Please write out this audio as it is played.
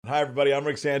Hi, everybody. I'm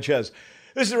Rick Sanchez.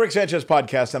 This is the Rick Sanchez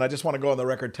podcast, and I just want to go on the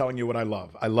record telling you what I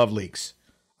love. I love leaks.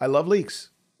 I love leaks,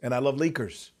 and I love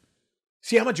leakers.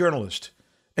 See, I'm a journalist,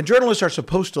 and journalists are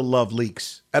supposed to love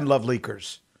leaks and love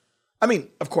leakers. I mean,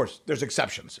 of course, there's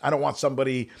exceptions. I don't want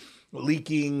somebody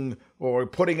leaking or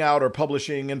putting out or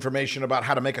publishing information about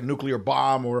how to make a nuclear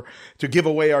bomb or to give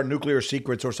away our nuclear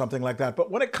secrets or something like that.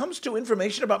 But when it comes to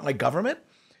information about my government,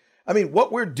 I mean,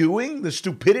 what we're doing, the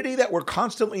stupidity that we're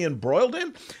constantly embroiled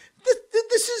in,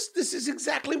 this is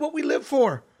exactly what we live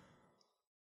for.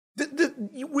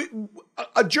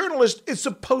 A journalist is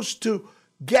supposed to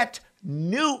get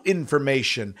new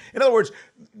information. In other words,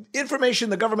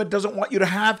 information the government doesn't want you to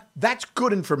have, that's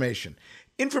good information.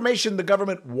 Information the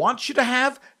government wants you to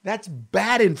have, that's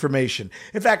bad information.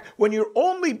 In fact, when you're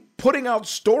only putting out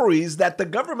stories that the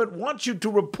government wants you to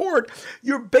report,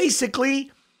 you're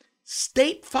basically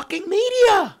state fucking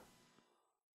media.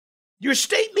 You're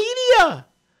state media.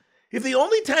 If the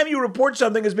only time you report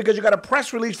something is because you got a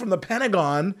press release from the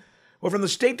Pentagon or from the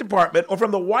State Department or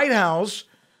from the White House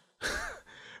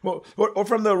or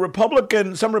from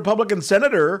some Republican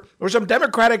senator or some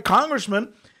Democratic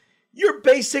congressman, you're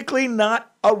basically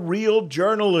not a real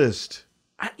journalist.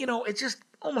 It's just,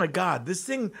 oh my God, this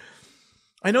thing.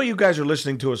 I know you guys are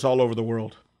listening to us all over the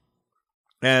world.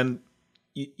 And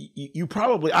you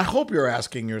probably, I hope you're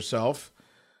asking yourself,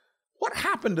 what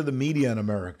happened to the media in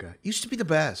America? It used to be the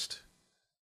best.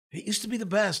 It used to be the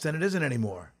best, and it isn't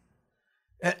anymore.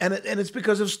 And it's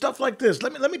because of stuff like this.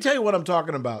 Let me tell you what I'm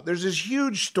talking about. There's this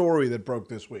huge story that broke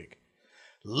this week.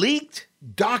 Leaked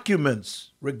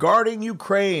documents regarding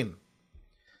Ukraine.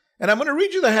 And I'm going to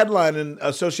read you the headline in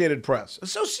Associated Press.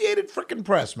 Associated frickin'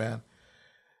 Press, man.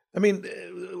 I mean,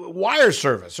 wire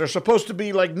service. They're supposed to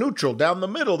be like neutral down the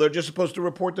middle. They're just supposed to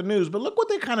report the news. But look what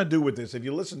they kind of do with this if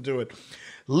you listen to it.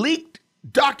 Leaked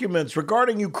documents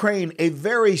regarding Ukraine, a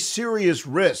very serious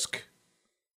risk.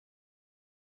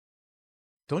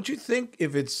 Don't you think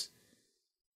if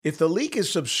the leak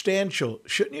is substantial,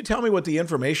 shouldn't you tell me what the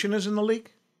information is in the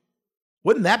leak?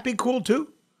 Wouldn't that be cool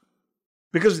too?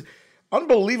 Because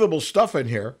unbelievable stuff in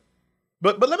here.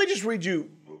 But let me just read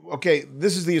you. Okay,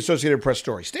 this is the Associated Press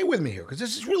story. Stay with me here because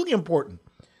this is really important.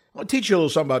 I'll teach you a little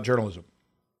something about journalism.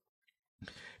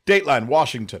 Dateline,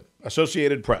 Washington,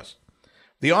 Associated Press.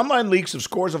 The online leaks of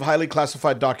scores of highly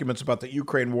classified documents about the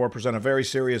Ukraine war present a very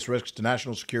serious risk to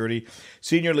national security.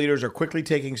 Senior leaders are quickly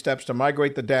taking steps to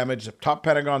migrate the damage, a top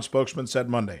Pentagon spokesman said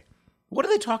Monday. What are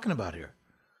they talking about here?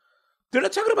 They're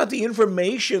not talking about the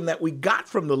information that we got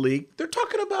from the leak. They're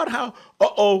talking about how,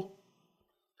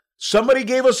 somebody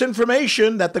gave us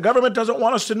information that the government doesn't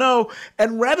want us to know.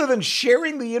 And rather than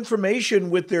sharing the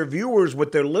information with their viewers,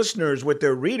 with their listeners, with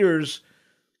their readers,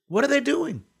 what are they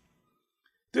doing?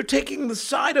 They're taking the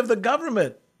side of the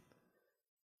government.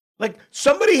 Like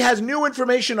somebody has new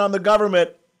information on the government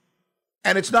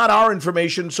and it's not our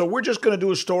information, so we're just going to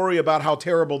do a story about how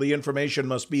terrible the information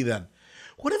must be then.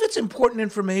 What if it's important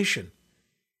information?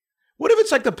 What if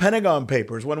it's like the Pentagon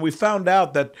Papers when we found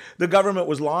out that the government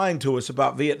was lying to us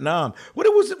about Vietnam? What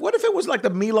if it was like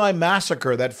the My Lai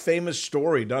massacre, that famous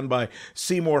story done by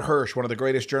Seymour Hersh, one of the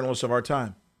greatest journalists of our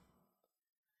time?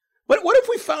 What if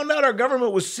we found out our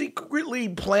government was secretly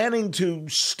planning to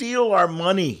steal our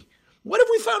money? What if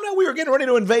we found out we were getting ready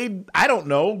to invade, I don't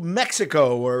know,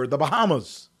 Mexico or the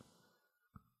Bahamas?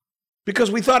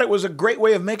 Because we thought it was a great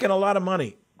way of making a lot of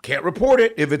money. Can't report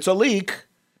it if it's a leak.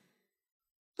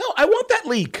 No, I want that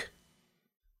leak.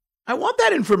 I want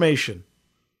that information.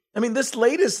 I mean, this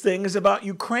latest thing is about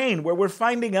Ukraine, where we're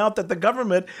finding out that the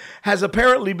government has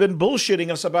apparently been bullshitting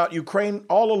us about Ukraine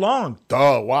all along.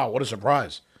 Duh, wow, what a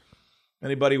surprise.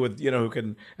 Anybody with, who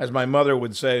can, as my mother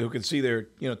would say, who can see their,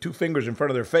 two fingers in front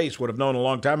of their face would have known a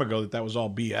long time ago that was all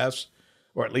BS,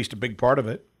 or at least a big part of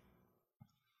it.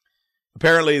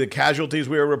 Apparently, the casualties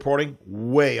we were reporting,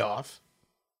 way off.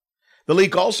 The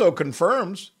leak also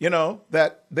confirms,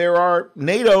 that there are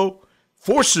NATO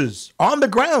forces on the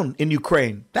ground in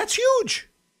Ukraine. That's huge.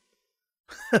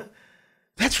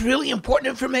 That's really important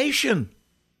information.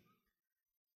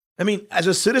 I mean, as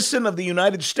a citizen of the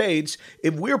United States,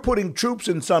 if we're putting troops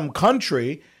in some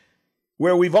country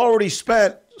where we've already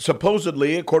spent,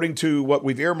 supposedly, according to what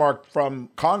we've earmarked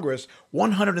from Congress,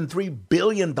 $103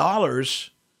 billion,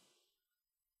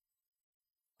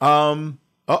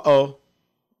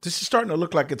 this is starting to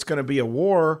look like it's going to be a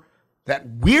war that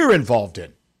we're involved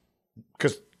in.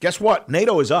 Because guess what?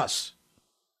 NATO is us.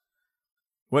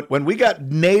 When we got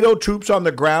NATO troops on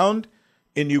the ground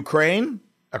in Ukraine,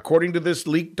 according to this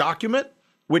leaked document,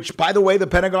 which, by the way, the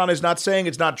Pentagon is not saying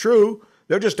it's not true.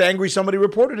 They're just angry somebody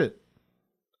reported it.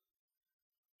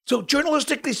 So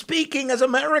journalistically speaking, as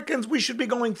Americans, we should be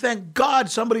going, thank God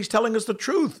somebody's telling us the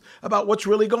truth about what's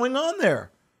really going on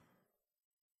there.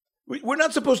 We're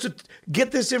not supposed to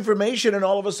get this information and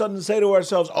all of a sudden say to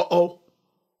ourselves,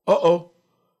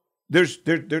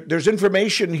 there's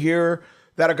information here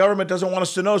that a government doesn't want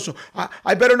us to know, so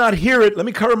I better not hear it. Let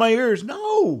me cover my ears.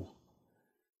 No.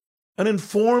 An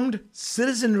informed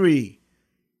citizenry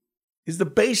is the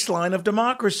baseline of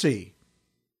democracy.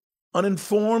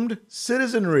 Uninformed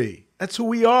citizenry. That's who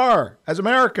we are as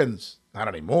Americans. Not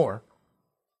anymore.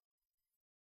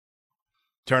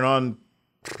 Turn on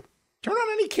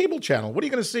any cable channel. What are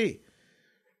you going to see?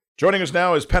 Joining us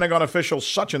now is Pentagon official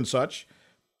such and such.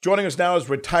 Joining us now is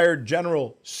retired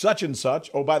General such and such.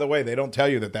 Oh, by the way, they don't tell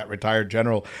you that retired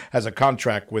general has a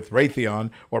contract with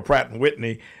Raytheon or Pratt &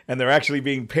 Whitney, and they're actually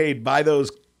being paid by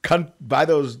those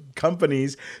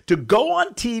companies to go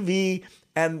on TV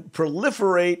and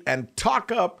proliferate and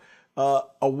talk up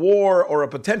a war or a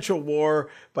potential war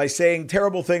by saying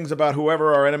terrible things about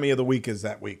whoever our enemy of the week is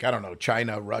that week. I don't know,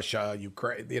 China, Russia,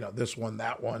 Ukraine, this one,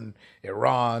 that one,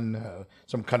 Iran,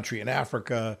 some country in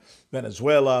Africa,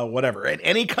 Venezuela, whatever. And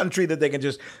any country that they can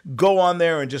just go on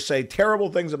there and just say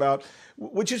terrible things about,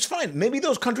 which is fine. Maybe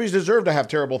those countries deserve to have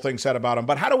terrible things said about them.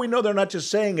 But how do we know they're not just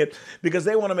saying it because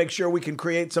they want to make sure we can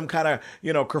create some kind of,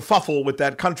 kerfuffle with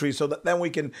that country so that then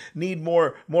we can need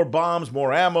more bombs,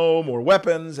 more ammo, more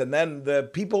weapons. And then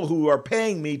the people who are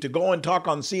paying me to go and talk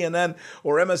on CNN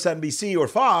or MSNBC or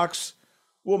Fox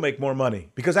will make more money.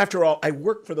 Because after all, I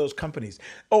work for those companies.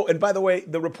 Oh, and by the way,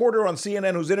 the reporter on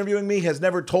CNN who's interviewing me has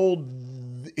never told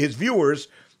his viewers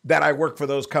that I work for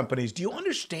those companies. Do you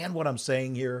understand what I'm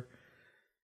saying here?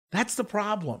 That's the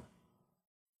problem.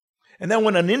 And then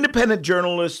when an independent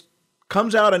journalist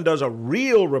comes out and does a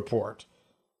real report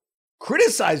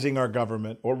criticizing our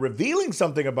government or revealing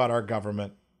something about our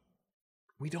government,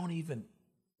 we don't even.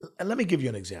 And let me give you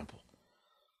an example.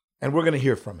 And we're going to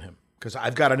hear from him because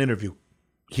I've got an interview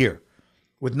here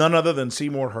with none other than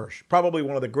Seymour Hersh, probably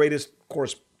one of the greatest, of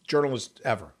course, journalists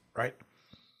ever, right?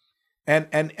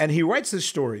 And he writes this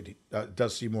story,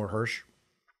 does Seymour Hersh,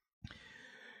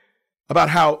 about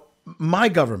how my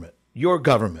government, your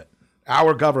government,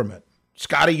 our government,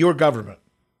 Scotty, your government,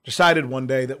 decided one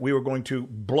day that we were going to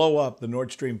blow up the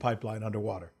Nord Stream pipeline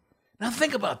underwater. Now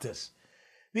think about this.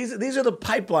 These are the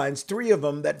pipelines, 3 of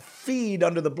them, that feed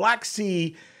under the Black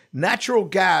Sea natural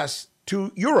gas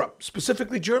to Europe,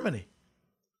 specifically Germany.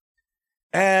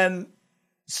 And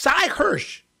Cy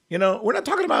Hersh, we're not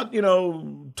talking about,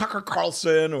 Tucker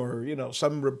Carlson or,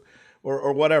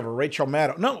 or whatever, Rachel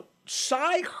Maddow. No,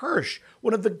 Cy Hersh,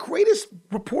 one of the greatest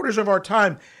reporters of our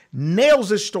time, nails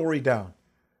this story down.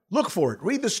 Look for it.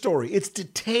 Read the story. It's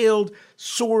detailed,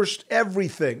 sourced,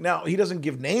 everything. Now, he doesn't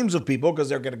give names of people because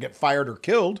they're going to get fired or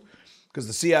killed because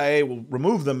the CIA will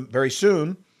remove them very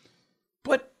soon.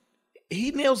 But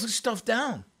he nails this stuff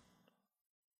down.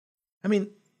 I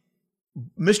mean,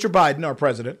 Mr. Biden, our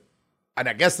president, and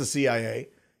I guess the CIA,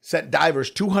 sent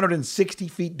divers 260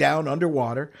 feet down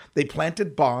underwater. They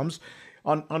planted bombs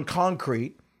on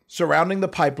concrete surrounding the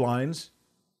pipelines.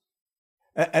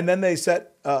 And then they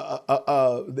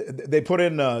they put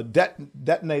in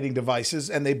detonating devices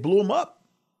and they blew them up.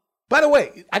 By the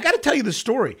way, I got to tell you the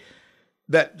story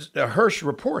that Hersh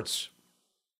reports,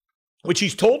 which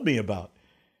he's told me about.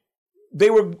 They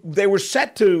were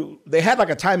set to, they had like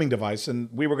a timing device and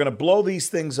we were going to blow these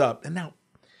things up. And now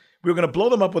we were going to blow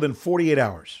them up within 48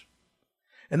 hours.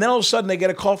 And then all of a sudden they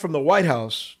get a call from the White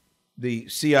House, the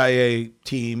CIA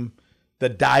team, the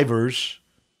divers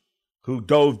who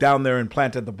dove down there and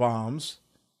planted the bombs.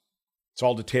 It's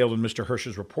all detailed in Mr.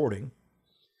 Hersh's reporting.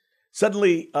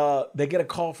 Suddenly, they get a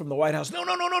call from the White House. No.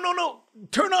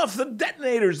 Turn off the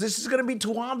detonators. This is going to be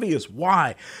too obvious.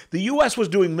 Why? The U.S. was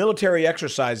doing military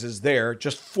exercises there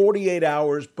just 48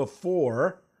 hours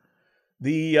before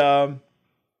the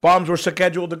bombs were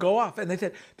scheduled to go off. And they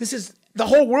said, the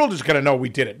whole world is going to know we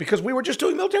did it because we were just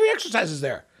doing military exercises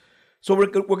there. So we're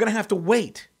going to have to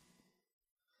wait.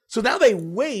 So now they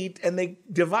wait and they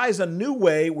devise a new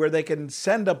way where they can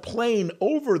send a plane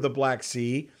over the Black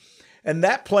Sea, and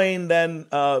that plane then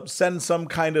sends some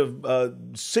kind of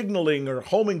signaling or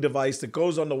homing device that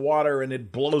goes on the water and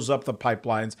it blows up the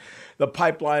pipelines. The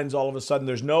pipelines, all of a sudden,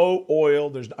 there's no oil.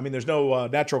 There's no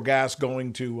natural gas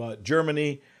going to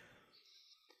Germany.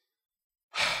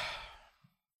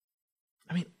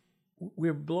 I mean,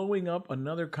 we're blowing up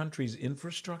another country's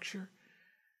infrastructure.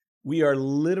 We are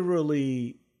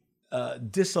literally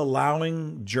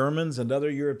disallowing Germans and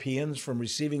other Europeans from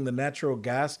receiving the natural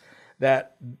gas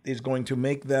that is going to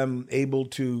make them able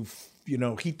to,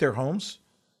 heat their homes.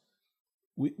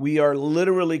 We are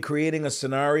literally creating a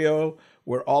scenario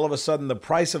where all of a sudden the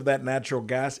price of that natural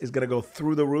gas is going to go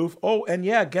through the roof. Oh, and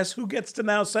yeah, guess who gets to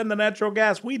now send the natural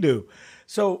gas? We do.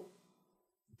 So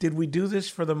did we do this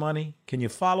for the money? Can you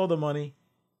follow the money?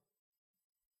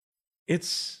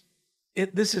 This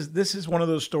is one of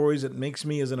those stories that makes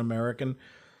me as an American,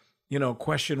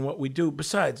 question what we do.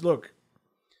 Besides, look,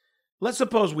 let's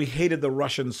suppose we hated the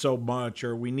Russians so much,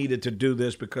 or we needed to do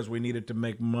this because we needed to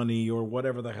make money, or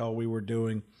whatever the hell we were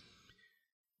doing.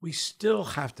 We still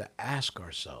have to ask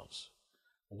ourselves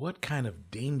what kind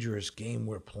of dangerous game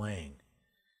we're playing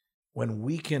when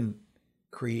we can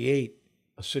create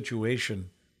a situation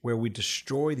where we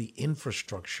destroy the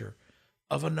infrastructure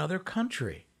of another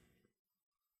country.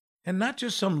 And not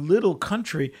just some little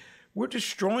country, we're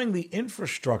destroying the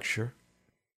infrastructure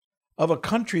of a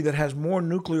country that has more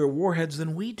nuclear warheads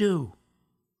than we do.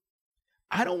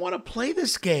 I don't want to play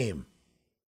this game.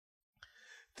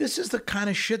 This is the kind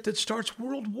of shit that starts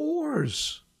world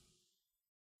wars.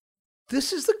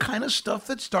 This is the kind of stuff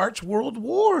that starts world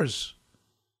wars.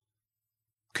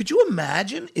 Could you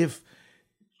imagine if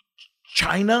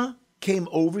China came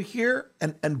over here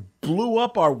and blew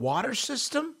up our water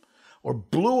system, or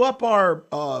blew up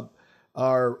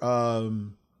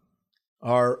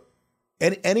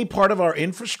any part of our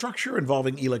infrastructure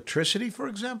involving electricity, for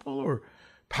example, or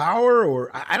power,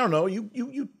 or I don't know,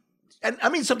 and I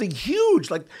mean something huge,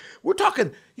 like we're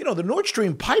talking, the Nord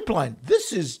Stream pipeline.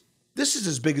 This is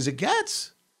as big as it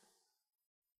gets.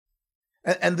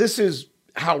 And this is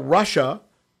how Russia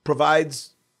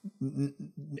provides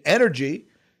energy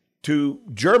to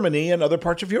Germany and other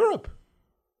parts of Europe.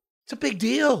 It's a big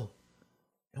deal.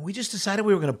 And we just decided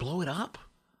we were going to blow it up.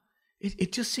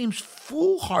 It just seems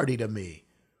foolhardy to me.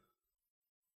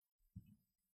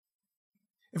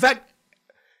 In fact,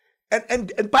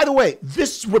 and by the way,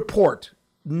 this report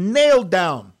nailed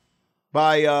down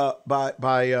by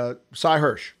Cy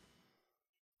Hersh.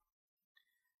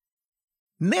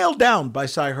 Nailed down by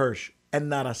Cy Hersh, and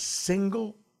not a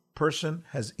single person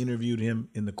has interviewed him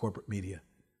in the corporate media.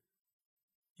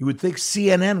 You would think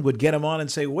CNN would get him on and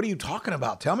say, "What are you talking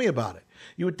about? Tell me about it."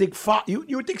 You would think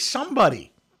you would think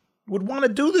somebody would want to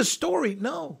do this story.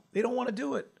 No, they don't want to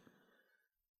do it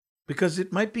because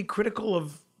it might be critical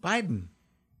of Biden,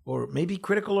 or maybe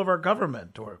critical of our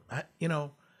government, or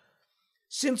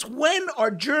Since when are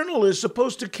journalists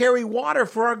supposed to carry water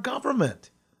for our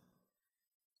government?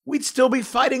 We'd still be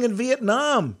fighting in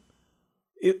Vietnam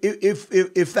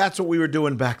if that's what we were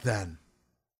doing back then.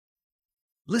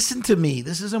 Listen to me.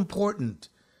 This is important.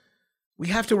 We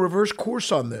have to reverse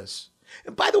course on this.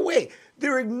 And by the way,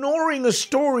 they're ignoring a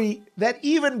story that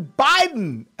even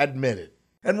Biden admitted.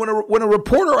 And when a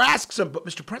reporter asks him, "But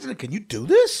Mr. President, can you do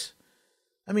this?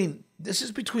 I mean, this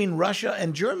is between Russia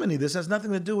and Germany. This has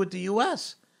nothing to do with the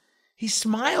U.S." He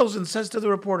smiles and says to the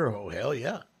reporter, "Oh, hell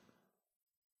yeah."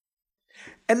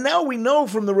 And now we know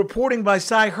from the reporting by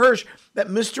Cy Hersh that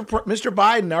Mr.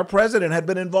 Biden, our president, had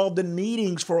been involved in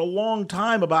meetings for a long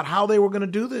time about how they were going to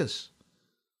do this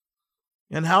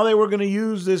and how they were going to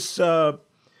use this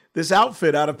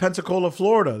outfit out of Pensacola,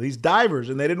 Florida, these divers.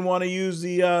 And they didn't want to use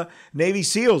the Navy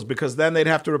SEALs because then they'd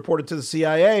have to report it to the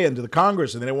CIA and to the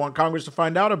Congress, and they didn't want Congress to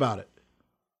find out about it.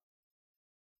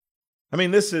 I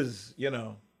mean, this is,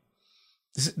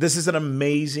 this is an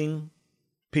amazing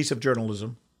piece of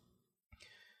journalism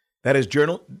that is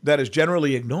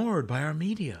generally ignored by our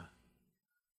media.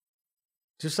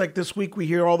 Just like this week, we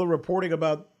hear all the reporting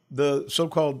about the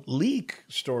so-called leak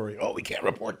story. Oh, we can't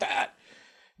report that.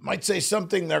 Might say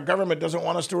something our government doesn't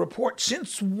want us to report.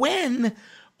 Since when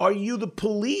are you the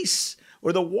police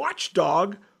or the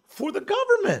watchdog for the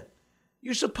government?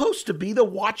 You're supposed to be the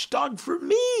watchdog for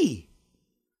me,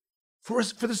 for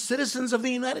the citizens of the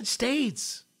United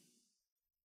States.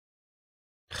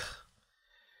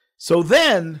 So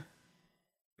then,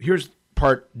 here's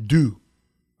part two,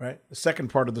 right? The second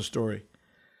part of the story.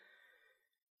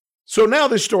 So now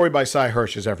this story by Cy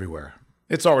Hersh is everywhere.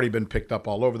 It's already been picked up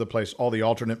all over the place. All the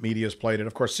alternate media's played it.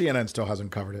 Of course, CNN still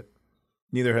hasn't covered it.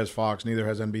 Neither has Fox, neither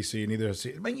has NBC, neither has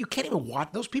CNN. I mean, you can't even watch.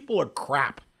 Those people are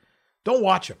crap. Don't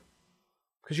watch them.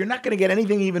 Because you're not going to get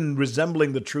anything even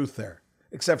resembling the truth there.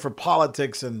 Except for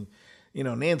politics and,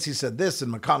 Nancy said this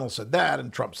and McConnell said that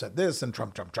and Trump said this and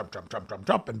Trump and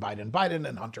Biden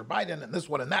and Hunter Biden and this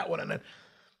one and that one. And then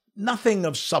nothing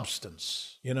of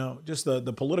substance, just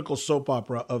the political soap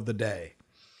opera of the day.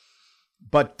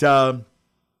 But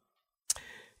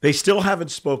they still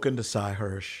haven't spoken to Cy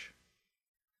Hersh.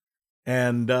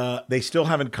 And they still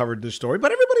haven't covered this story,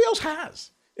 but everybody else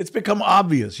has. It's become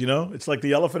obvious, It's like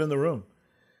the elephant in the room.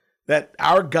 That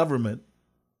our government,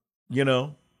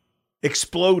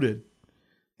 exploded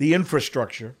the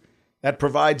infrastructure that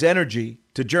provides energy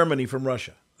to Germany from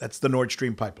Russia. That's the Nord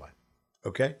Stream pipeline.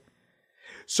 Okay?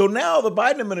 So now the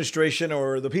Biden administration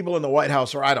or the people in the White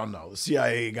House, or I don't know, the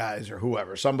CIA guys or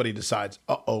whoever, somebody decides,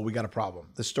 we got a problem.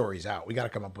 This story's out. We got to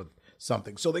come up with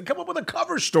something. So they come up with a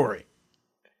cover story.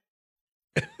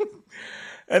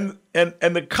 and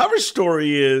the cover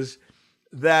story is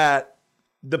that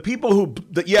the people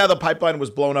the pipeline was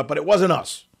blown up, but it wasn't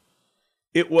us.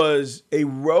 It was a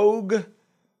rogue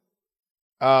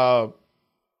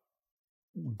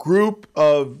group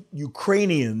of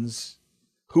Ukrainians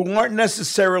who aren't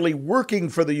necessarily working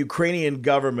for the Ukrainian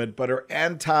government, but are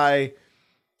anti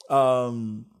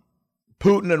Putin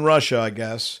and Russia, I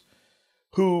guess,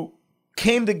 who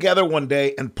came together one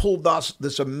day and pulled off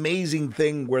this amazing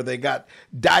thing where they got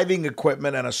diving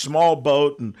equipment and a small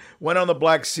boat and went on the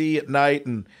Black Sea at night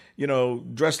and,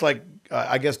 dressed like,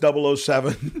 I guess,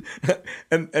 007.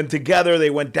 and together they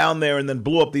went down there and then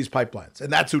blew up these pipelines.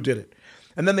 And that's who did it.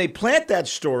 And then they plant that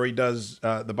story, does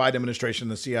the Biden administration,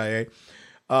 the CIA,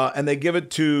 and they give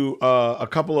it to a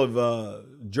couple of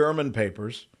German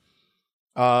papers.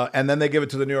 And then they give it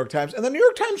to the New York Times. And the New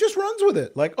York Times just runs with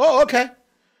it. Like, oh, okay.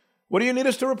 What do you need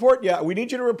us to report? Yeah, we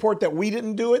need you to report that we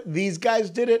didn't do it. These guys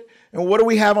did it. And what do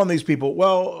we have on these people?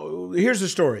 Well, here's the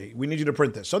story. We need you to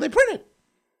print this. So they print it.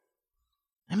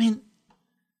 I mean,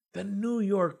 the New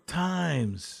York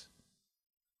Times.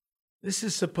 This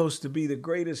is supposed to be the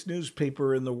greatest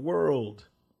newspaper in the world.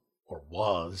 Or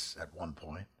was at one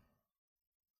point.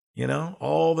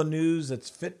 All the news that's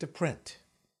fit to print.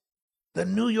 The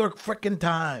New York frickin'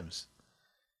 Times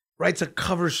writes a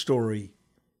cover story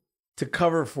to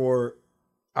cover for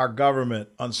our government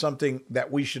on something that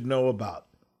we should know about.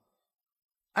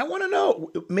 I want to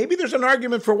know. Maybe there's an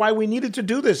argument for why we needed to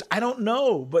do this. I don't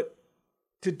know. But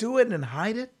to do it and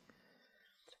hide it?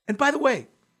 And by the way,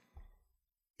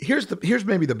 here's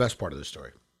maybe the best part of the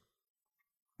story.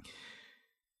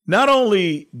 Not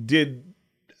only did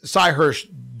Cy Hersh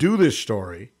do this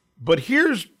story, but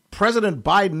here's President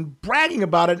Biden bragging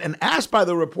about it and asked by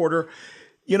the reporter,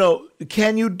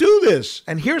 can you do this?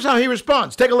 And here's how he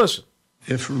responds. Take a listen.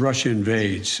 If Russia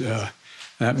invades,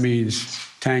 that means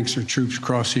tanks or troops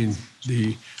crossing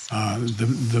the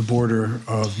border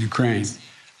of Ukraine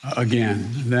again.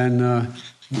 Then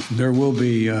there will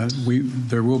be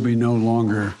no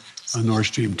longer a Nord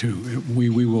Stream 2. We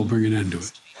will bring an end to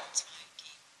it.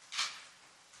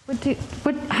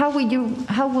 How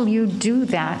will you do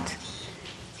that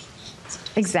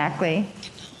exactly?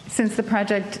 Since the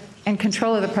project and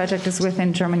control of the project is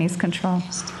within Germany's control.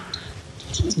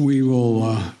 We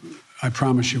will, I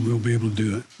promise you, we'll be able to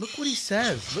do it. Look what he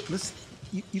says. Look, listen,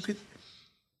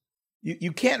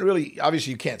 you can't really,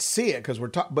 obviously you can't see it because we're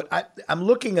talking, but I'm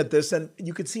looking at this and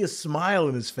you could see a smile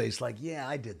in his face like, yeah,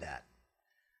 I did that.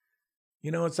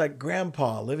 It's like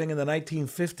grandpa living in the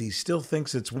 1950s still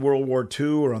thinks it's World War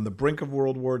II or on the brink of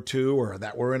World War II or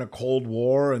that we're in a Cold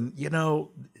War. And,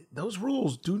 those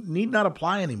rules need not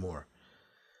apply anymore.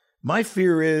 My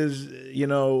fear is,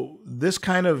 this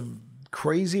kind of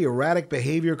crazy, erratic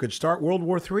behavior could start World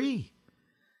War III.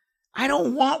 I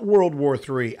don't want World War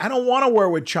III. I don't want a war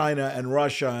with China and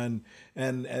Russia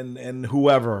and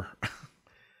whoever.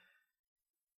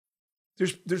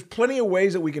 There's plenty of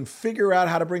ways that we can figure out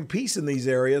how to bring peace in these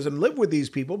areas and live with these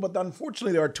people, but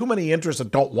unfortunately there are too many interests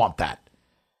that don't want that.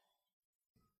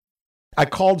 I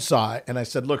called Cy and I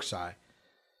said, look, Cy,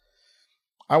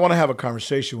 I want to have a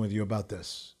conversation with you about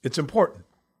this. It's important.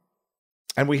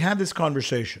 And we had this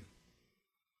conversation,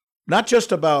 not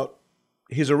just about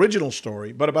his original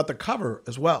story, but about the cover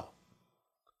as well.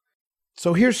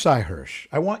 So here's Cy Hersh.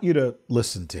 I want you to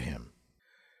listen to him.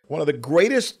 One of the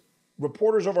greatest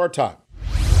reporters of our time.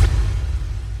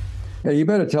 Yeah, you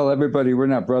better tell everybody we're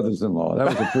not brothers-in-law. That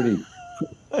was a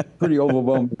pretty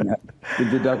overwhelming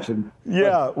introduction.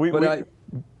 Yeah.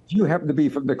 You happen to be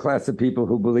from the class of people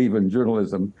who believe in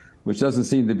journalism, which doesn't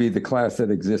seem to be the class that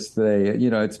exists today.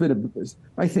 It's been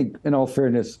I think, in all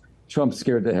fairness, Trump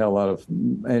scared the hell out of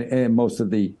and most of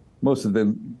the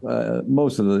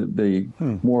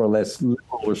more or less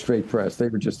liberal or straight press. They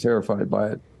were just terrified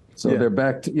by it. So they're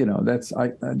back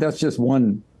to, that's just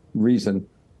one reason.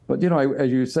 But,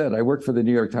 as you said, I worked for the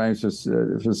New York Times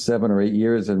for 7 or 8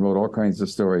 years and wrote all kinds of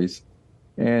stories.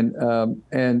 And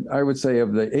I would say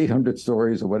of the 800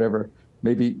 stories or whatever,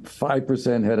 maybe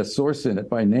 5% had a source in it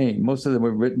by name. Most of them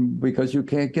were written because you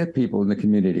can't get people in the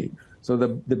community. So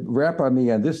the rap on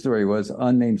me on this story was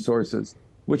unnamed sources,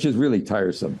 which is really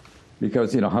tiresome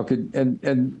because, how could,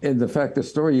 and the fact, the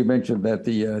story you mentioned that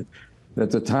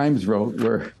the Times wrote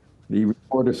where The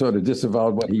reporter sort of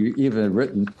disavowed what he even had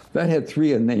written. That had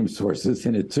 3 unnamed sources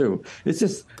in it, too. It's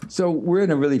just, so we're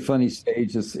in a really funny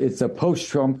stage. It's a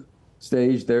post-Trump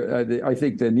stage. I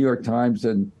think the New York Times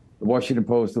and the Washington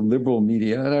Post, the liberal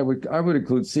media, and I would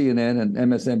include CNN and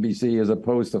MSNBC as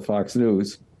opposed to Fox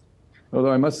News.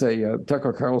 Although I must say,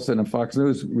 Tucker Carlson and Fox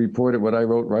News reported what I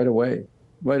wrote right away,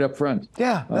 right up front.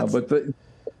 Yeah. But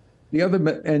the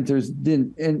other enters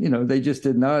didn't, and they just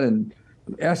did not. And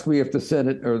ask me if the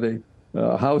Senate or the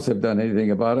House have done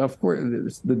anything about it. Of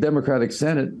course, the Democratic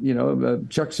Senate,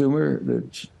 Chuck Schumer,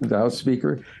 the House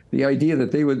Speaker, the idea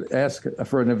that they would ask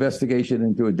for an investigation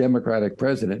into a Democratic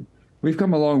president. We've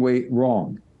come a long way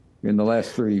wrong in the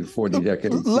last 30, 40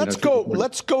 decades. Let's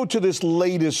go to this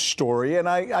latest story, and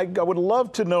I would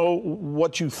love to know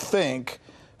what you think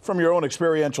from your own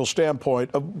experiential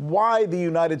standpoint of why the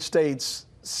United States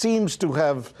seems to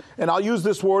have, and I'll use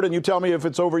this word and you tell me if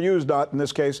it's overused not in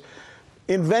this case,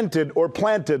 invented or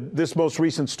planted this most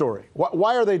recent story.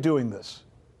 Why are they doing this?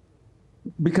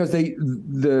 Because the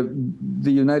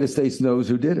United States knows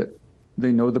who did it.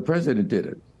 They know the president did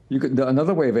it.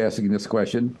 Another way of asking this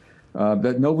question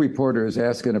that no reporter is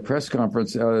asked in a press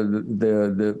conference,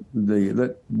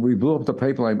 that we blew up the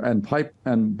pipeline and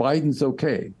Biden's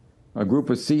okay. A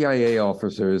group of CIA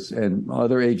officers and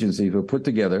other agencies were put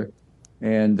together,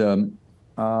 and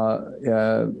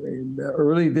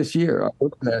early this year,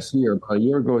 last year, about a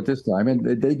year ago at this time, and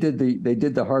they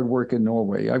did the hard work in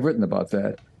Norway. I've written about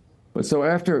that. But so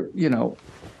after,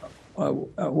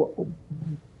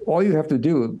 all you have to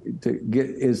do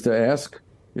is to ask,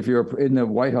 if you're in the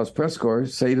White House press corps,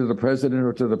 say to the president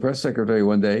or to the press secretary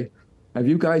one day, have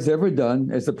you guys ever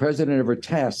done, as the president ever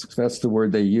tasks, that's the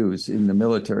word they use in the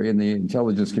military, in the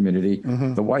intelligence community,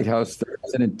 the White House, the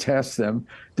president tasks them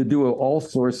to do an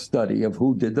all-source study of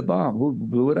who did the bomb, who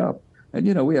blew it up. And,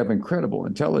 we have incredible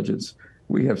intelligence.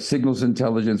 We have signals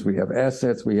intelligence. We have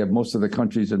assets. We have most of the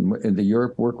countries in the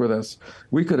Europe work with us.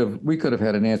 We could have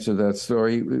had an answer to that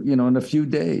story, in a few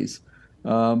days.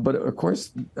 But of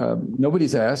course,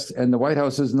 nobody's asked, and the White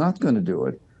House is not going to do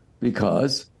it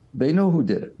because they know who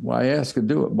did it. Why ask and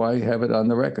do it? Why have it on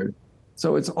the record?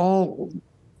 So it's all,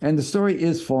 and the story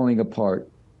is falling apart,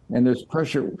 and there's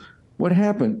pressure. What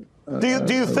happened? Do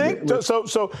you think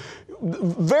so?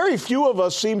 Very few of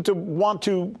us seem to want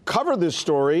to cover this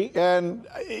story. And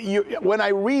when I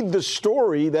read the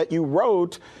story that you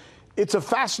wrote, it's a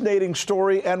fascinating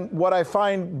story. And what I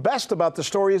find best about the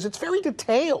story is it's very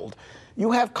detailed.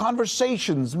 You have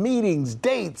conversations, meetings,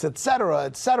 dates, et cetera,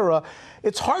 et cetera.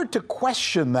 It's hard to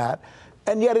question that.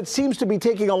 And yet it seems to be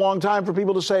taking a long time for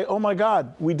people to say, oh, my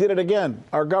God, we did it again.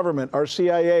 Our government, our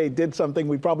CIA did something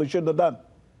we probably shouldn't have done.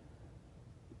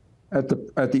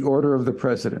 At the order of the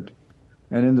president.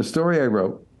 And in the story I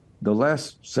wrote, the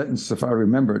last sentence, if I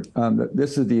remember,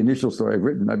 this is the initial story I've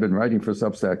written. I've been writing for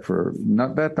Substack for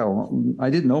not that long. I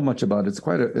didn't know much about it. It's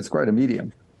quite a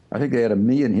medium. I think they had 1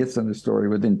 million hits on the story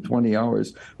within 20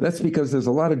 hours. That's because there's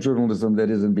a lot of journalism that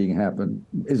isn't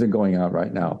going out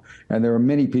right now. And there are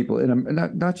many people,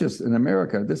 not just in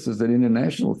America, this is an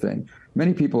international thing.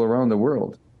 Many people around the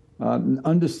world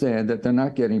understand that they're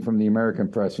not getting from the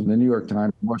American press, from the New York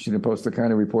Times, Washington Post, the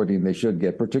kind of reporting they should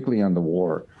get, particularly on the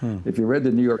war. If you read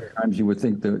the New York Times, you would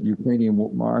think the Ukrainian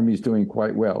army is doing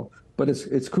quite well. But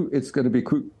it's going to be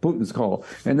Putin's call,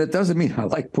 and that doesn't mean I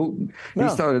like Putin. No. He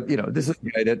started, this is the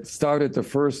guy that started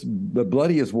the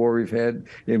bloodiest war we've had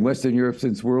in Western Europe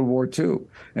since World War II,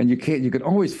 and you can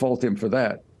always fault him for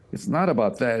that. It's not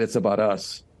about that; it's about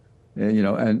us, and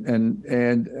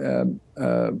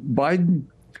Biden.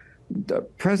 The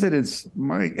president's,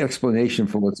 my explanation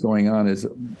for what's going on is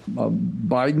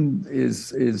Biden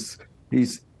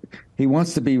he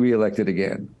wants to be reelected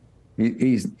again.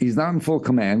 He's not in full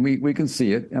command. We can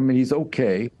see it. I mean, he's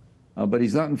okay, but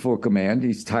he's not in full command.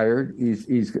 He's tired.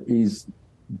 He's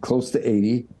close to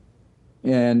 80,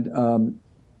 and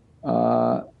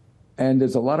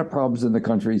there's a lot of problems in the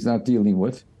country he's not dealing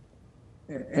with.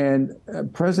 And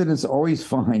presidents always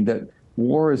find that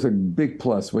war is a big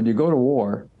plus. When you go to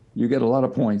war, you get a lot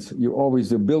of points. You always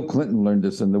do. Bill Clinton learned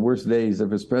this in the worst days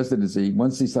of his presidency.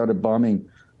 Once he started bombing,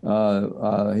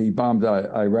 he bombed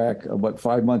Iraq,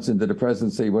 5 months into the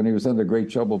presidency, when he was under great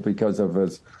trouble because of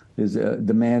his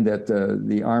demand that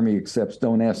the army accepts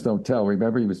don't ask, don't tell.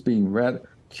 Remember, he was being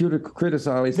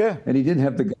criticized, and he didn't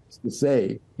have the guts to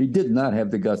say, he did not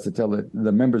have the guts to tell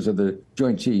the members of the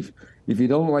Joint Chief, if you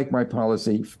don't like my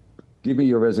policy, give me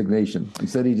your resignation.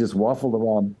 Instead, he just waffled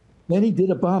around. Then he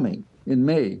did a bombing in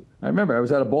May. I remember I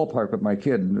was at a ballpark with my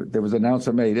kid, and there was an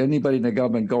announcer made, anybody in the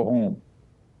government, go home.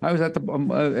 I was at the,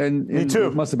 and me too.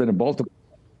 It must have been in Baltimore.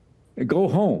 Go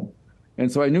home.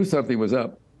 And so I knew something was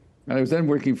up. And I was then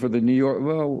working for the New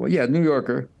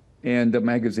Yorker and a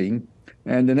magazine.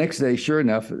 And the next day, sure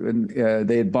enough,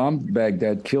 they had bombed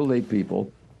Baghdad, killed 8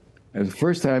 people. It was the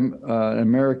first time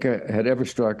America had ever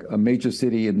struck a major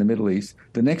city in the Middle East.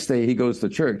 The next day, he goes to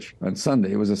church on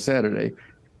Sunday. It was a Saturday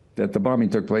that the bombing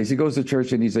took place. He goes to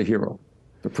church and he's a hero.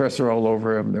 The press are all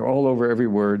over him. They're all over every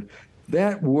word.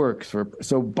 That works.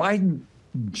 So Biden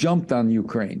jumped on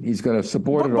Ukraine. He's going to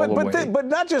support it all the way. But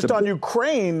not just on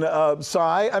Ukraine,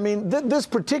 Cy. I mean, this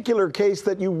particular case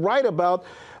that you write about,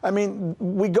 I mean,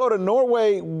 we go to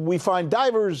Norway, we find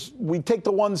divers, we take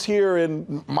the ones here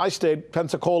in my state,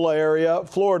 Pensacola area,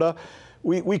 Florida,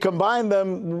 we combine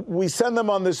them, we send them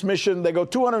on this mission, they go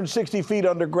 260 feet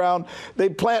underground, they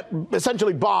plant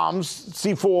essentially bombs,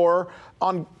 C4,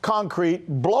 on concrete,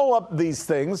 blow up these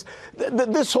things.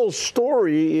 This whole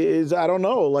story is, I don't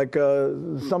know, like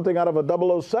something out of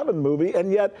a 007 movie,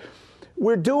 and yet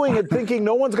we're doing it thinking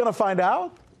no one's going to find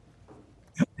out?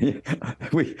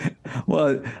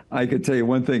 Well, I could tell you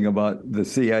one thing about the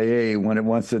CIA. When it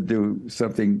wants to do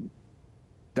something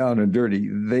down and dirty,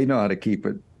 they know how to keep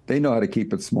it. They know how to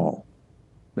keep it small.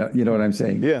 You know what I'm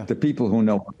saying? Yeah. The people who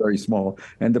know are very small.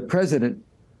 And the president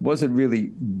wasn't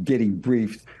really getting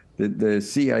briefed. The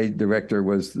CIA director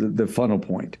was the funnel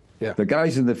point. Yeah. The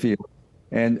guys in the field.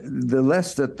 And the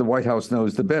less that the White House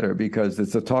knows, the better, because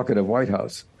it's a talkative White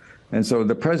House. And so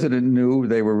the president knew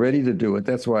they were ready to do it.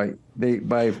 That's why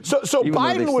So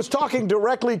Biden was talking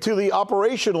directly to the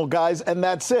operational guys, and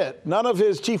that's it. None of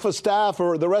his chief of staff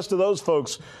or the rest of those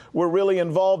folks were really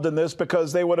involved in this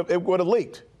because it would have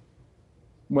leaked.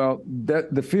 Well,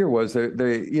 the fear was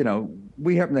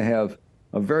we happen to have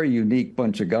a very unique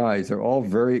bunch of guys. They're all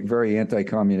very, very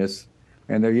anti-communist,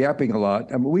 and they're yapping a lot.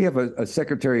 I mean, we have a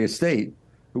Secretary of State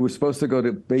who was supposed to go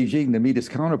to Beijing to meet his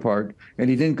counterpart, and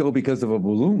he didn't go because of a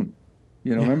balloon.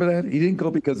 Remember that? He didn't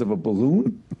go because of a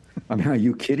balloon. I mean, are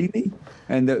you kidding me?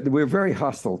 And we're very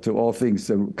hostile to all things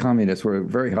communists. We're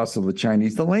very hostile to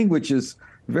Chinese. The language is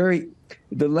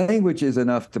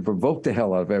enough to provoke the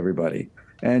hell out of everybody.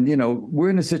 And, we're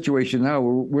in a situation now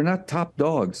where we're not top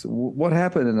dogs. What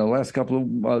happened in the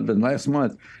last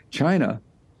month? China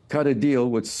cut a deal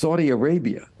with Saudi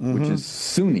Arabia, which is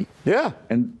Sunni. Yeah.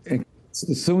 And the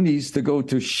Sunnis to go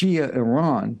to Shia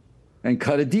Iran and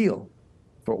cut a deal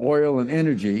for oil and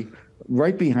energy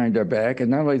right behind our back. And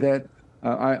not only that,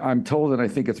 I'm told, and I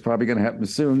think it's probably going to happen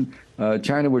soon,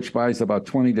 China, which buys about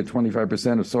 20 to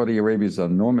 25% of Saudi Arabia's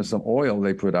enormous oil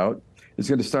they put out, is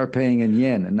going to start paying in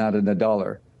yen and not in the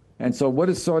dollar. And so what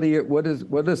does Saudi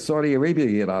Arabia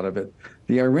get out of it?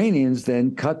 The Iranians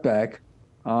then cut back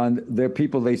on their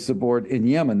people they support in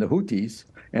Yemen, the Houthis,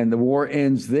 and the war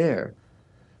ends there.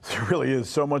 There really is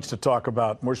so much to talk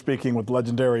about. We're speaking with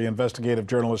legendary investigative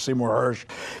journalist Seymour Hersh.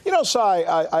 Cy,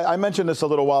 I mentioned this a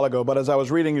little while ago, but as I was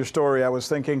reading your story, I was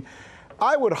thinking,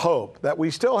 I would hope that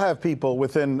we still have people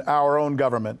within our own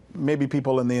government, maybe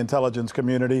people in the intelligence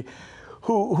community,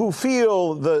 who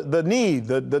feel the need,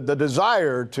 the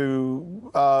desire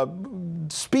to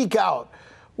speak out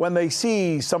when they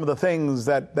see some of the things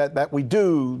that we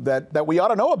do that we ought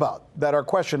to know about, that are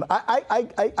questioned.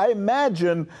 I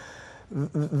imagine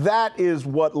that is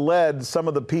what led some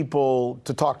of the people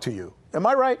to talk to you. Am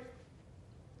I right?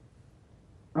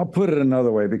 I'll put it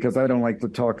another way, because I don't like to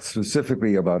talk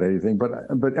specifically about anything.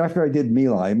 But after I did My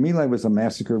Lai was a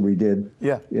massacre we did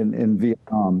in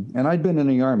Vietnam, and I'd been in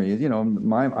the army.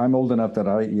 I'm old enough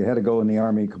that you had to go in the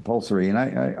army compulsory, and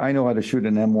I know how to shoot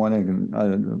an M1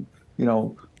 and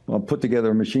I'll put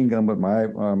together a machine gun with my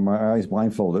eyes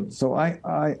blindfolded. So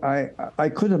I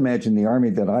could imagine the army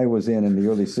that I was in the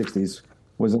early 60s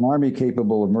was an army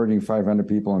capable of murdering 500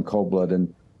 people in cold blood,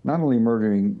 and not only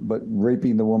murdering, but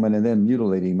raping the woman and then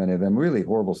mutilating many of them. Really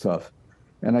horrible stuff.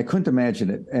 And I couldn't imagine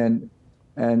it.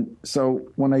 And so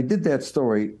when I did that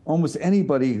story, almost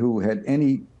anybody who had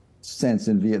any sense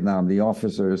in Vietnam, the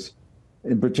officers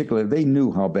in particular, they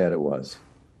knew how bad it was.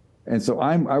 And so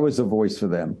I was a voice for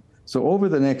them. So over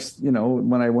the next,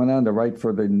 when I went on to write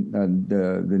for the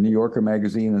New Yorker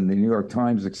magazine and the New York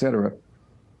Times, et cetera,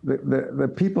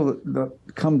 the people that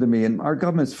come to me, and our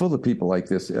government's full of people like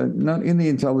this, not in the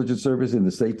intelligence service, in the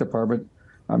State Department,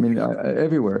 I mean,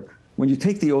 everywhere. When you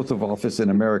take the oath of office in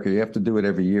America, you have to do it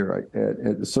every year.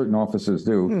 Certain officers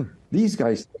do. These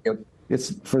guys,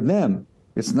 it's for them.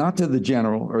 It's not to the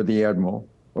general or the admiral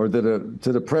or to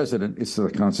the president. It's to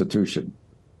the Constitution,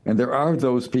 and there are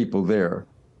those people there.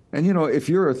 And if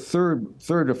you're a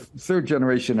third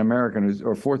generation American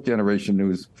or fourth generation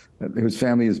whose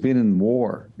family has been in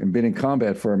war and been in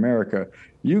combat for America,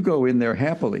 you go in there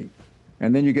happily,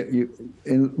 and then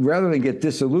rather than get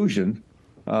disillusioned,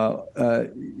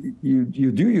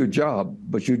 you do your job,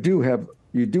 but you do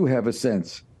have a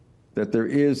sense that there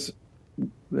is.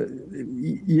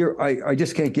 I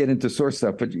just can't get into source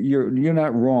stuff, but you're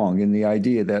not wrong in the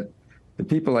idea that the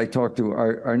people I talk to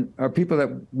are people that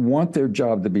want their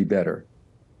job to be better.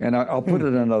 And I'll put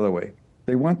it another way.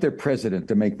 They want their president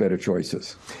to make better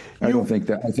choices. I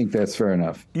think that's fair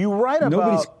enough. You write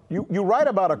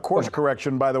about a course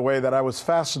correction, by the way, that I was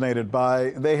fascinated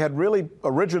by. They had really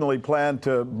originally planned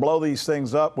to blow these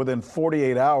things up within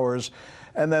 48 hours.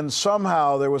 And then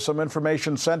somehow there was some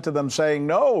information sent to them saying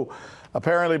no,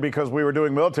 apparently because we were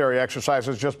doing military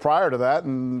exercises just prior to that,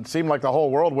 and it seemed like the whole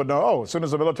world would know, oh, as soon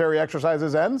as the military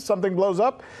exercises end, something blows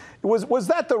up. Was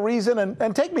that the reason?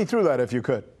 And take me through that if you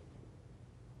could.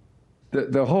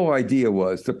 The whole idea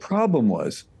was, the problem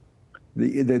was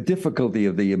the difficulty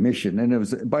of the emission. And it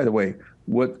was, by the way,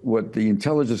 what the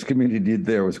intelligence community did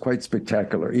there was quite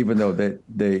spectacular, even though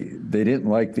they didn't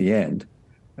like the end.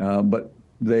 But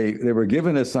they were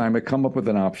given an assignment, come up with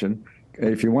an option.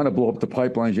 If you want to blow up the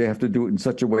pipelines, you have to do it in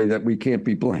such a way that we can't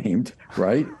be blamed,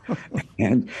 right?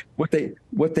 And what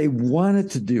they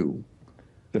wanted to do,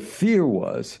 the fear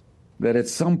was that at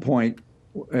some point,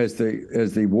 as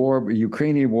the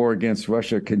Ukrainian war against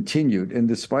Russia continued, and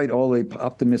despite all the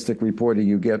optimistic reporting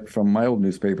you get from my old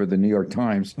newspaper, the New York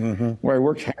Times, where I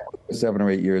worked for 7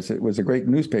 or 8 years, it was a great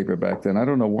newspaper back then. I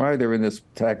don't know why they're in this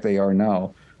tack they are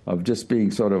now of just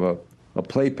being sort of a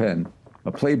playpen,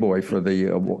 a playboy for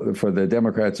the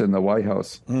Democrats in the White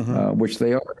House, which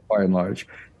they are by and large.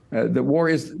 The war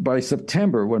is, by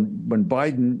September, when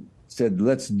Biden said,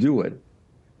 let's do it,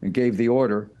 and gave the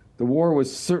order, the war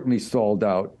was certainly stalled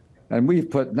out. And we've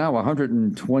put now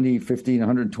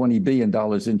 $120 billion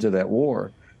into that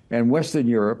war. And Western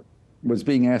Europe was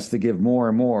being asked to give more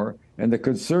and more. And the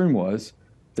concern was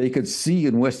they could see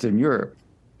in Western Europe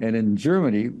and in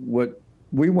Germany what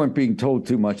we weren't being told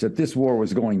too much, that this war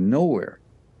was going nowhere.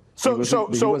 So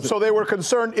they were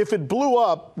concerned if it blew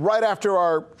up right after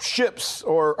our ships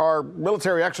or our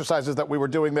military exercises that we were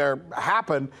doing there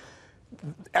happened,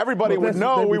 everybody would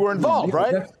know we were involved,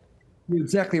 right? You're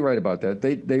exactly right about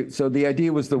that. So the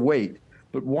idea was to wait.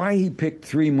 But why he picked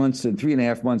 3 months and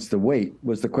 3.5 months to wait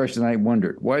was the question I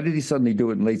wondered. Why did he suddenly do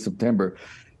it in late September?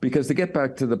 Because to get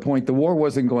back to the point, the war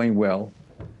wasn't going well.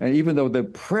 And even though the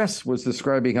press was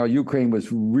describing how Ukraine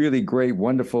was really great,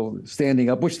 wonderful, standing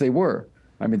up, which they were.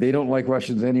 I mean, they don't like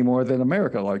Russians any more than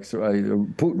America likes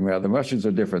Putin, rather. Russians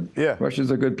are different. Yeah.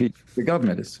 Russians are good people. The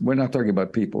government is. We're not talking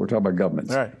about people. We're talking about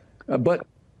governments. Right.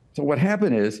 So what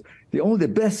happened is,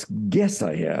 the best guess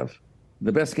I have,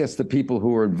 the best guess the people who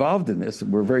were involved in this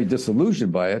and were very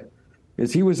disillusioned by it,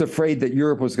 is he was afraid that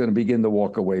Europe was going to begin to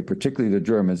walk away, particularly the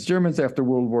Germans. Germans after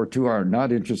World War II are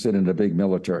not interested in the big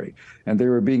military, and they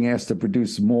were being asked to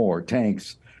produce more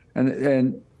tanks.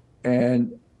 And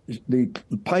the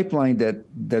pipeline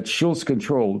that Schultz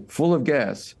controlled, full of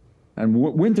gas, and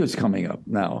winter's coming up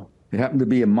now. It happened to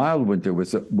be a mild winter,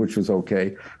 which was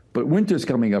okay, but winter's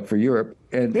coming up for Europe,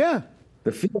 and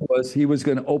the fear was he was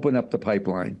going to open up the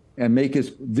pipeline and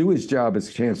do his job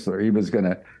as chancellor. He was going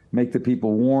to make the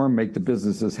people warm, make the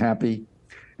businesses happy.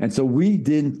 And so we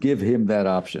didn't give him that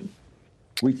option.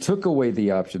 We took away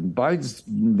the option.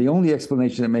 The only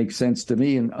explanation that makes sense to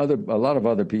me and a lot of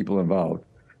other people involved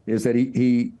is that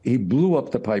he blew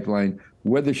up the pipeline.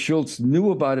 Whether Schultz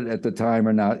knew about it at the time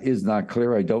or not is not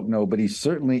clear. I don't know. But he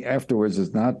certainly afterwards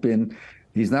he's not been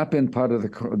part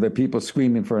of the people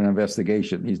screaming for an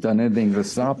investigation. He's done anything to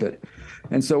stop it.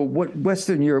 And so what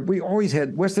Western Europe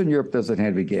doesn't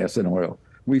have any gas and oil.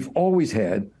 We've always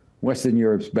had Western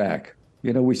Europe's back.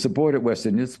 We supported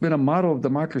Western. It's been a model of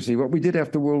democracy. What we did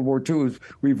after World War II is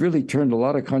we've really turned a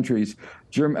lot of countries,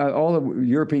 all the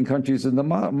European countries, into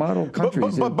model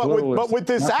countries. But with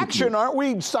this action, aren't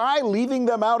we, Cy, leaving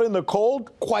them out in the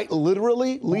cold? Quite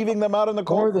literally leaving them out in the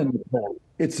cold? More than the cold.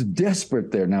 It's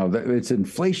desperate there now. It's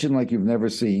inflation like you've never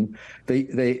seen.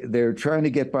 They're trying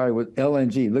to get by with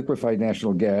LNG, liquefied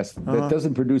natural gas, that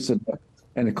doesn't produce enough,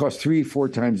 and it costs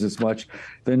 3-4 times as much.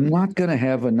 They're not going to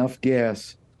have enough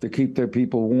gas to keep their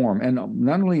people warm. And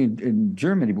not only in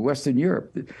Germany, but Western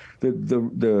Europe.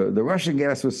 The Russian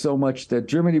gas was so much that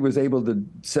Germany was able to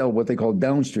sell what they call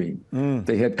downstream.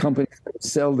 They had companies that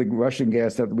sell the Russian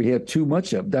gas that we had too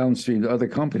much of downstream to other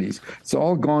companies. It's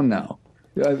all gone now.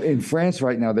 In France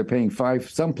right now, they're paying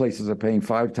some places are paying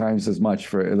 5 times as much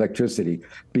for electricity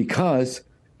because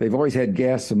they've always had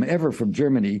gas from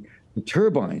Germany. The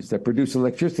turbines that produce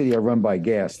electricity are run by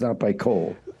gas, not by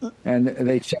coal. And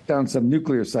they shut down some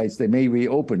nuclear sites. They may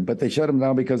reopen, but they shut them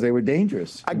down because they were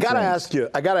dangerous. I gotta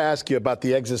ask you about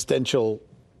the existential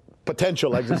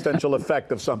potential existential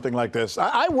effect of something like this.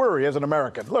 I worry as an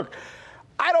American. Look,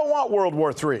 I don't want World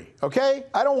War III, okay?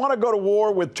 I don't want to go to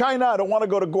war with China. I don't want to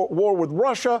go to war with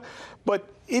Russia. But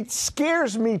it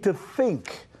scares me to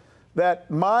think that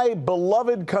my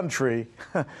beloved country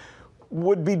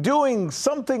would be doing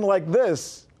something like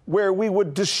this, where we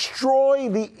would destroy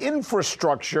the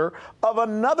infrastructure of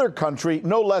another country,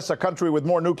 no less a country with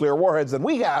more nuclear warheads than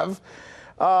we have,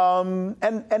 and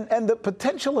the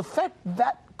potential effect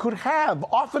that could have.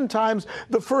 Oftentimes,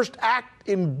 the first act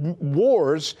in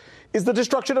wars is the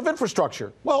destruction of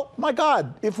infrastructure. Well, my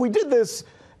God, if we did this,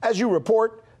 as you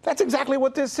report, that's exactly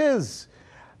what this is.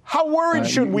 How worried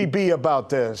should we be about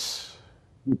this?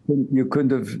 You couldn't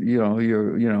have,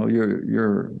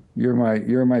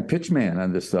 you're my pitch man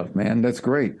on this stuff, man. That's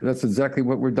great. That's exactly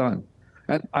what we're done.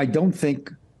 And I don't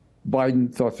think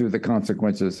Biden thought through the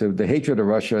consequences. So the hatred of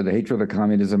Russia, the hatred of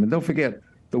communism, and don't forget,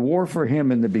 the war for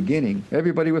him in the beginning,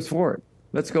 everybody was for it.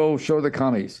 Let's go show the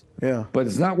commies. Yeah. But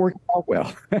it's not working out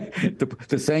well.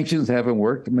 The sanctions haven't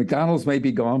worked. McDonald's may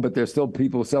be gone, but there's still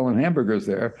people selling hamburgers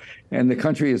there. And the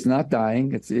country is not dying.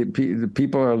 The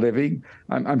people are living.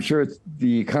 I'm sure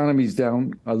the economy's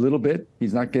down a little bit.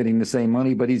 He's not getting the same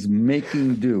money, but he's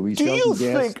making do. He's selling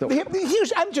gas.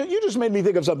 You just made me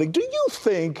think of something. Do you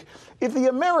think if the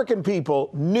American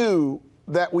people knew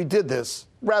that we did this,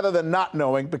 rather than not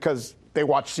knowing, because they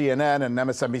watch CNN and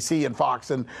MSNBC and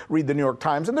Fox and read the New York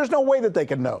Times, and there's no way that they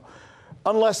can know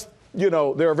unless,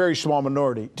 they're a very small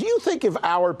minority. Do you think if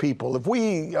our people, if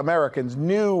we Americans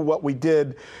knew what we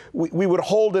did, we would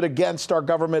hold it against our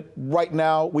government right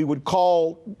now? We would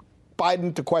call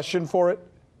Biden to question for it?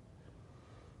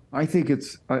 I think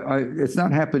it's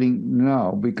not happening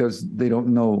now because they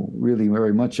don't know really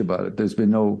very much about it. There's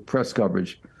been no press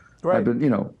coverage. Right. I've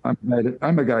been,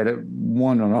 I'm a guy that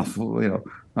won an awful,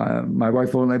 my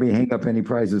wife won't let me hang up any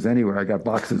prizes anywhere. I got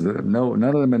boxes of them. No,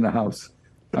 none of them in the house.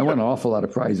 I won an awful lot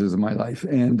of prizes in my life.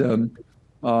 And that's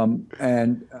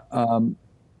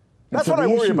so what I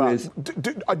worry about.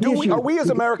 Are we as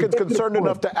Americans concerned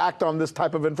enough to act on this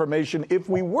type of information if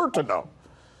we were to know?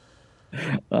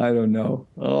 I don't know.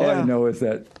 All I know is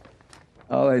that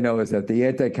the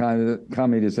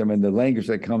anti-communism and the language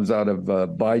that comes out of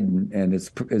Biden and his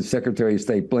Secretary of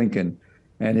State Blinken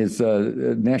and his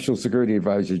National Security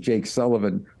Advisor Jake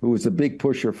Sullivan, who was a big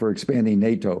pusher for expanding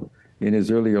NATO in his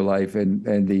earlier life,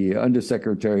 and the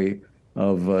Undersecretary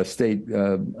of State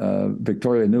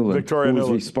Victoria Nuland, who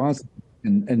was responsible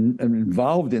and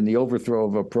involved in the overthrow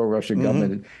of a pro-Russian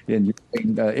government in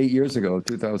 8 years ago,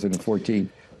 2014.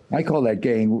 I call that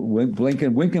gang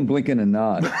Blinken, and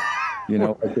nod.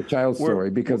 Like the child story,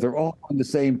 because they're all on the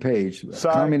same page.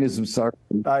 Communism,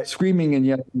 screaming and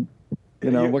yelling.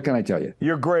 What can I tell you?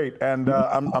 You're great, and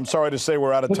I'm sorry to say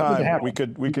we're out of time. We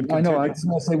could continue. I know. I just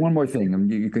want to say one more thing.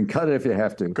 You can cut it if you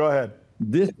have to. Go ahead.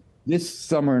 This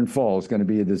summer and fall is going to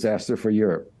be a disaster for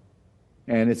Europe,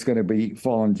 and it's going to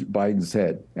fall on Biden's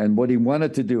head. And what he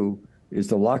wanted to do is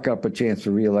to lock up a chance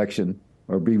for re-election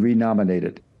or be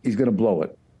renominated. He's going to blow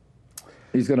it.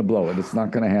 He's going to blow it. It's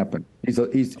not going to happen.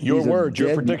 Your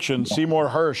prediction. Seymour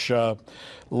Hersh,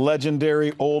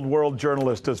 legendary old world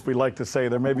journalist, as we like to say.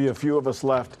 There may be a few of us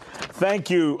left. Thank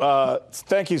you,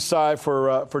 Cy,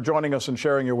 for joining us and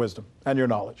sharing your wisdom and your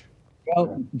knowledge.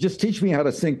 Well, just teach me how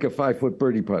to sink a 5-foot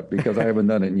birdie putt, because I haven't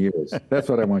done it in years. That's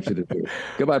what I want you to do.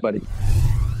 Goodbye, buddy.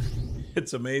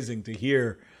 It's amazing to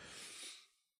hear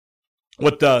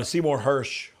what Seymour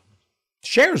Hersh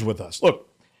shares with us. Look,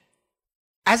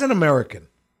 as an American,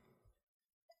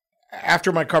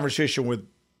 after my conversation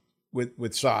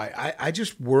with Cy, I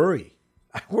just worry.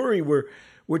 I worry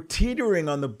we're teetering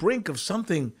on the brink of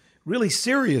something really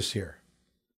serious here.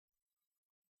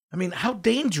 I mean, how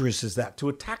dangerous is that to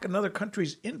attack another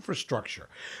country's infrastructure?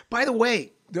 By the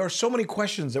way, there are so many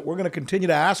questions that we're going to continue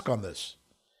to ask on this.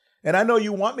 And I know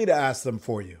you want me to ask them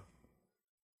for you.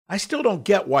 I still don't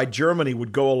get why Germany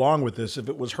would go along with this if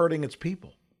it was hurting its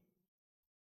people.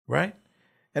 Right?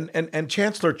 And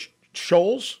Chancellor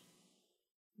Scholz,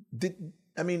 did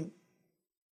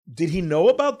he know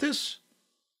about this?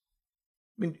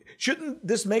 I mean, shouldn't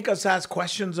this make us ask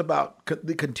questions about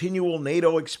the continual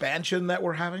NATO expansion that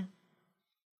we're having?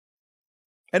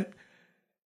 And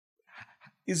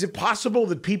is it possible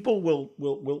that people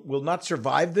will not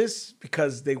survive this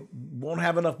because they won't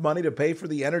have enough money to pay for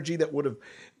the energy that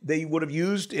they would have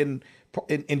used in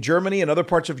Germany and other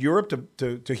parts of Europe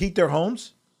to heat their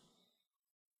homes?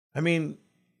 I mean,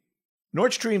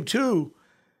 Nord Stream 2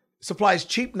 supplies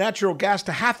cheap natural gas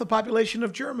to half the population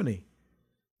of Germany.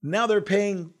 Now they're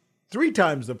paying 3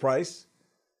 times the price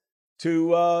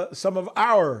to some of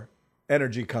our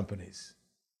energy companies.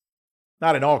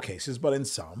 Not in all cases, but in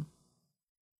some.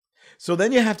 So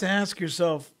then you have to ask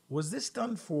yourself, was this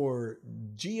done for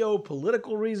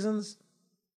geopolitical reasons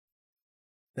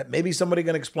that maybe somebody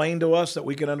can explain to us that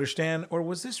we can understand? Or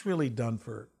was this really done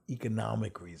for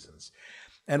economic reasons?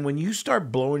 And when you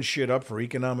start blowing shit up for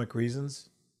economic reasons,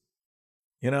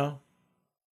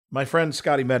 my friend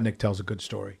Scotty Mednick tells a good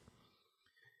story.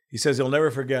 He says he'll never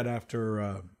forget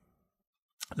after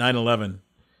 9/11,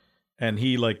 and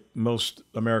he, like most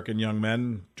American young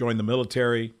men, joined the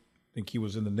military. I think he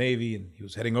was in the Navy, and he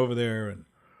was heading over there, and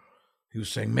he was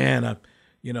saying, man,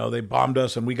 they bombed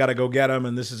us, and we got to go get them,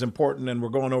 and this is important, and we're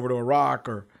going over to Iraq.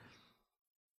 And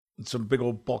some big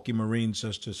old bulky Marine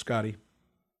says to Scotty,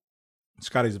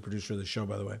 Scotty's the producer of the show,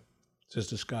 by the way, says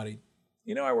to Scotty,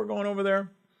 you know why we're going over there?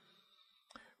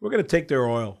 We're going to take their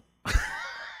oil.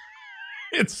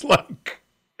 It's like,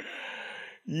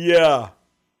 yeah.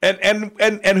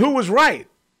 And who was right?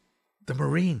 The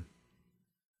Marine.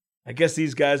 I guess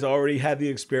these guys already had the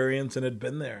experience and had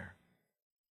been there.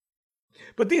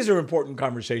 But these are important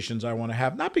conversations I want to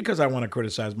have, not because I want to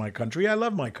criticize my country. I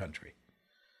love my country.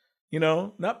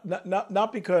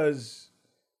 Not because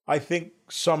I think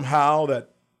somehow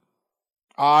that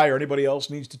I or anybody else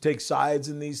needs to take sides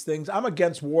in these things. I'm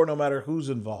against war no matter who's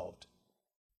involved.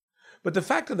 But the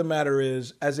fact of the matter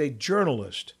is, as a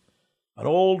journalist, an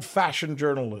old-fashioned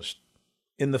journalist,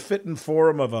 in the fit and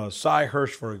forum of a Cy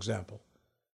Hersh, for example,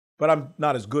 but I'm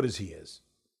not as good as he is,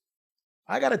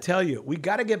 I got to tell you, we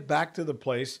got to get back to the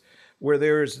place where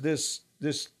there's this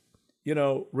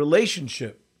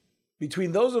relationship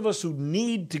between those of us who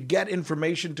need to get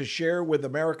information to share with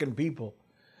American people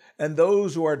and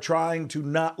those who are trying to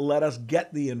not let us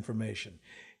get the information.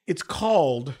 It's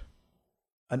called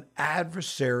an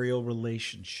adversarial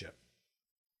relationship.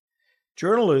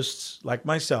 Journalists like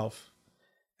myself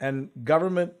and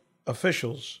government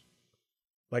officials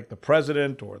like the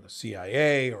president or the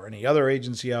CIA or any other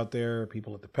agency out there,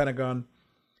 people at the Pentagon,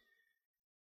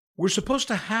 we're supposed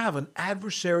to have an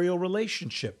adversarial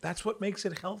relationship. That's what makes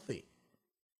it healthy.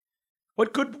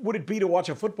 What good would it be to watch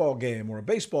a football game or a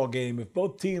baseball game if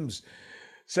both teams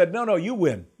said, no, you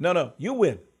win. No, you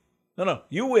win. No,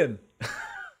 you win.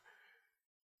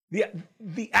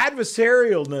 The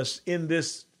adversarialness in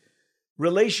this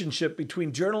relationship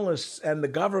between journalists and the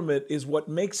government is what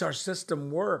makes our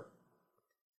system work.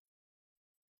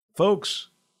 Folks,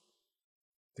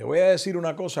 te voy a decir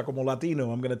una cosa como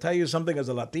Latino. I'm going to tell you something as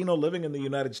a Latino living in the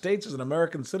United States as an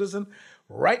American citizen.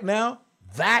 Right now,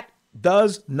 that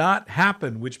does not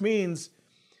happen, which means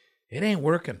it ain't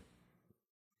working.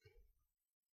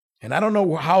 And I don't know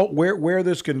where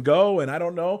this can go, and I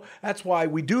don't know. That's why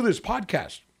we do this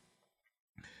podcast.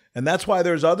 And that's why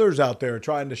there's others out there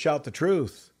trying to shout the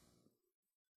truth.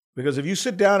 Because if you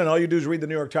sit down and all you do is read the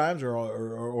New York Times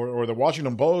or the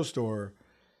Washington Post or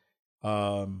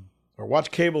watch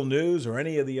cable news or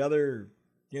any of the other,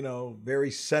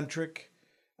 very centric,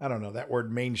 I don't know, that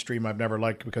word mainstream I've never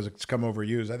liked because it's come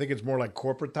overused. I think it's more like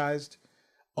corporatized,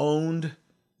 owned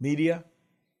media.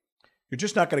 You're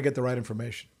just not going to get the right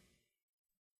information.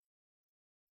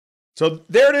 So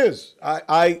there it is.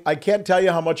 I can't tell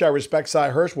you how much I respect Cy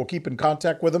Hersh. We'll keep in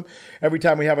contact with him. Every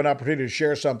time we have an opportunity to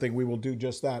share something, we will do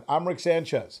just that. I'm Rick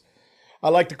Sanchez. I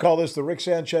like to call this the Rick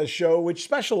Sanchez Show, which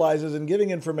specializes in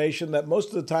giving information that most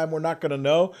of the time we're not going to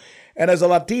know. And as a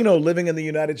Latino living in the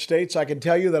United States, I can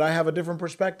tell you that I have a different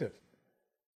perspective.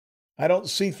 I don't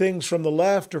see things from the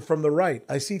left or from the right.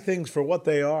 I see things for what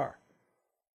they are,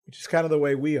 which is kind of the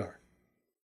way we are.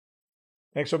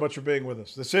 Thanks so much for being with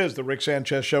us. This is the Rick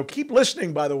Sanchez Show. Keep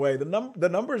listening, by the way. The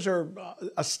numbers are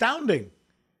astounding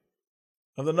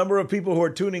of the number of people who are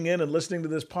tuning in and listening to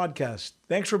this podcast.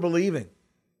 Thanks for believing.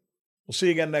 We'll see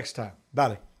you again next time.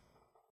 Dale.